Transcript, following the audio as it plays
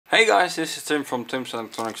Hey guys, this is Tim from Tim's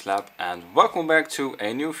Electronics Lab and welcome back to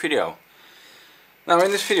a new video. Now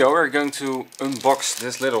in this video we're going to unbox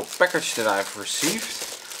this little package that I've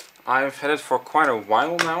received. I've had it for quite a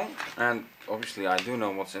while now and obviously I do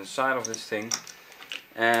know what's inside of this thing.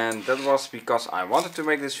 And that was because I wanted to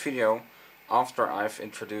make this video after I've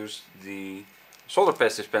introduced the solder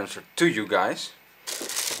paste dispenser to you guys.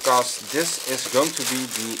 Because this is going to be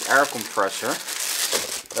the air compressor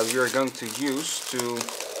that we are going to use to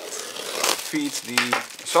feed the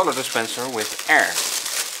solder dispenser with air.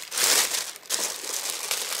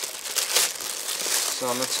 So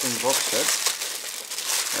let's unbox it.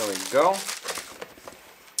 There we go.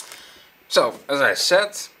 So as I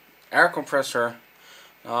said, air compressor.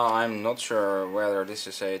 I'm not sure whether this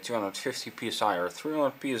is a 250 psi or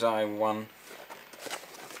 300 psi one.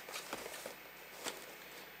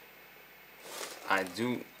 I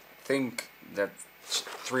do think that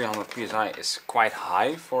 300 psi is quite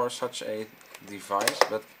high for such a device,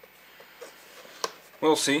 but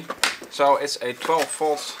we'll see. So it's a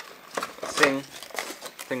 12-volt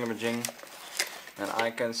thingamajig, and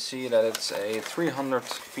I can see that it's a 300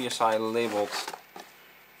 psi labeled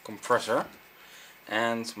compressor,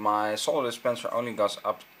 and my solder dispenser only goes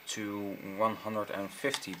up to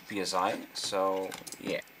 150 psi, so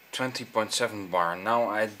yeah, 20.7 bar. Now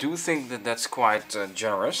I do think that that's quite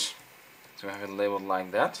generous to have it labeled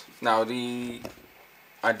like that. Now the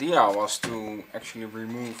idea was to actually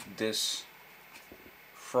remove this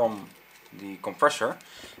from the compressor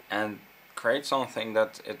and create something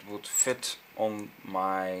that it would fit on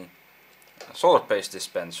my solder paste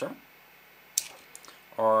dispenser,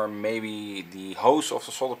 or maybe the hose of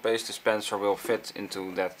the solder paste dispenser will fit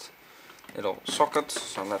into that little socket.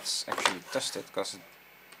 So let's actually test it, because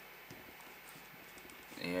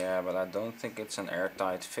yeah, but I don't think it's an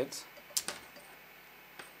airtight fit.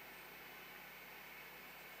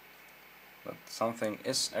 But something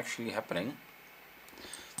is actually happening.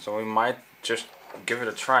 So we might just give it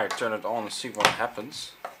a try, turn it on and see what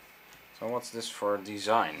happens. So what's this for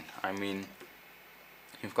design? I mean,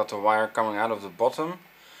 you've got the wire coming out of the bottom,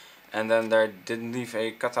 and then they didn't leave a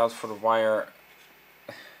cutout for the wire.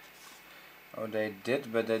 Oh, they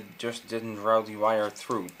did, but they just didn't route the wire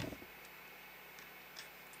through.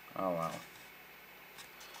 Oh wow.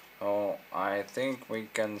 Well, I think we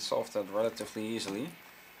can solve that relatively easily.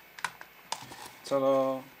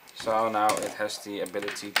 So now it has the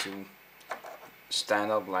ability to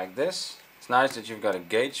stand up like this. It's nice that you've got a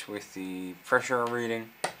gauge with the pressure reading.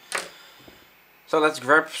 So let's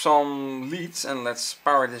grab some leads and let's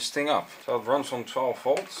power this thing up. So it runs on 12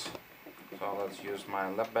 volts. So let's use my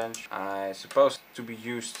lab bench. I suppose to be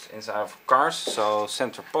used inside of cars, so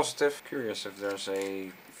center positive. Curious if there's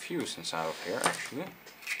a fuse inside of here actually.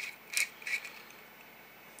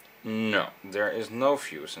 No, there is no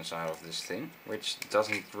fuse inside of this thing, which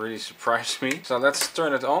doesn't really surprise me. So let's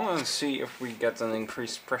turn it on and see if we get an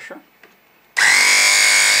increased pressure.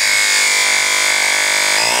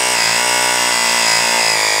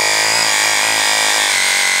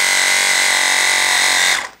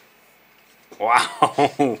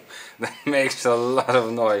 Wow, that makes a lot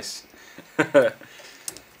of noise.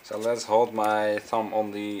 So let's hold my thumb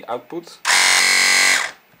on the output.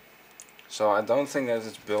 So I don't think that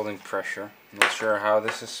it's building pressure. I'm not sure how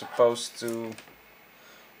this is supposed to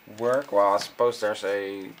work. Well, I suppose there's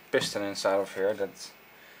a piston inside of here that...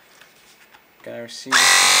 Can I see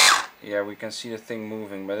this? Yeah, we can see the thing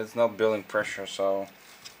moving, but it's not building pressure, so...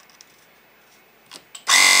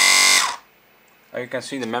 Oh, you can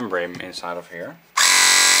see the membrane inside of here,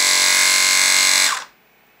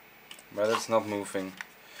 but it's not moving.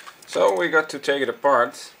 So we got to take it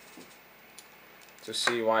apart to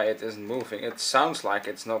see why it isn't moving. It sounds like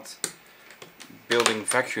it's not building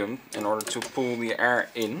vacuum in order to pull the air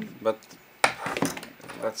in, but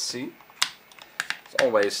let's see. It's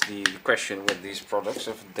always the question with these products,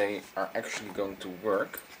 if they are actually going to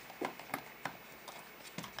work.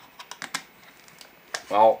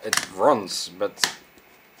 Well, it runs, but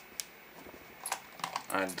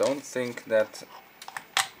I don't think that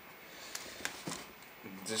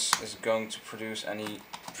this is going to produce any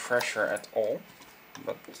pressure at all.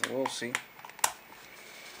 But we'll see.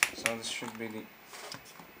 So this should be the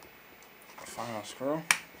final screw.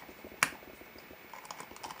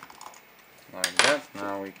 Like that.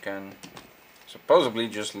 Now we can supposedly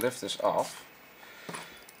just lift this off.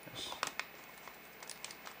 Yes.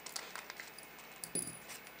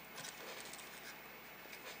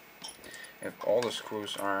 If all the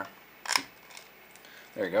screws are...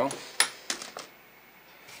 There you go.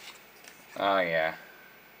 Oh yeah.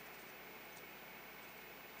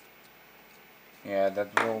 Yeah, that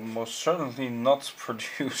will most certainly not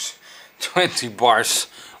produce 20 bars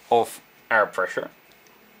of air pressure.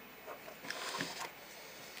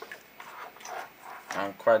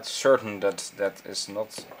 I'm quite certain that that is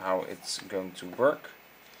not how it's going to work.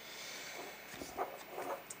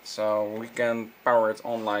 So we can power it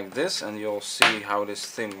on like this and you'll see how this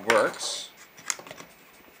thing works.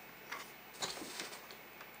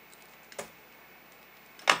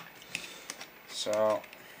 So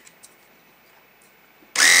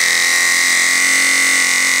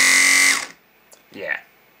yeah,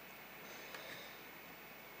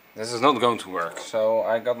 this is not going to work. So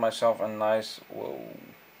I got myself a nice, whoa,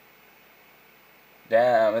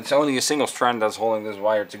 damn, it's only a single strand that's holding this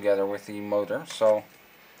wire together with the motor. So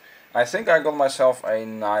I think I got myself a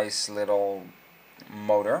nice little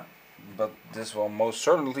motor, but this will most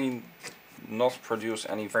certainly not produce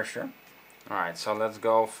any pressure. Alright, so let's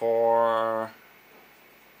go for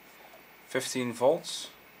 15 volts.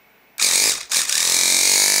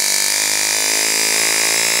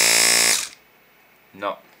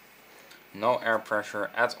 No air pressure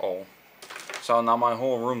at all. So now my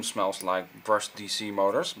whole room smells like brushed DC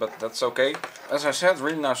motors, but that's okay. As I said,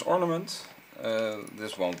 really nice ornament.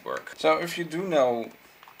 This won't work. So if you do know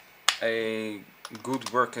a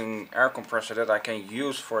good working air compressor that I can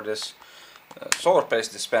use for this solar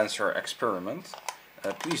paste dispenser experiment,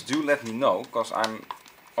 please do let me know, because I'm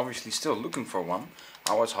obviously still looking for one.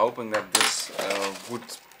 I was hoping that this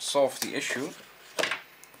would solve the issue,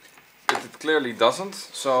 but it clearly doesn't.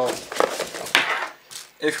 So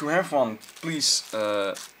if you have one, please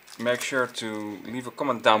make sure to leave a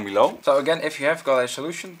comment down below. So again, if you have got a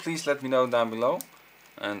solution, please let me know down below,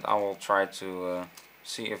 and I will try to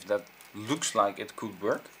see if that looks like it could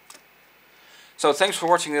work. So thanks for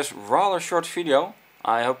watching this rather short video.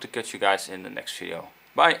 I hope to catch you guys in the next video.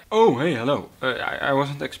 Bye! Oh, hey, hello. I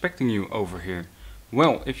wasn't expecting you over here.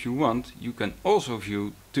 Well, if you want, you can also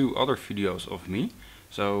view 2 other videos of me.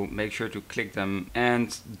 So make sure to click them,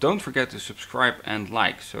 and don't forget to subscribe and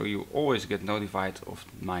like, so you always get notified of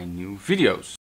my new videos.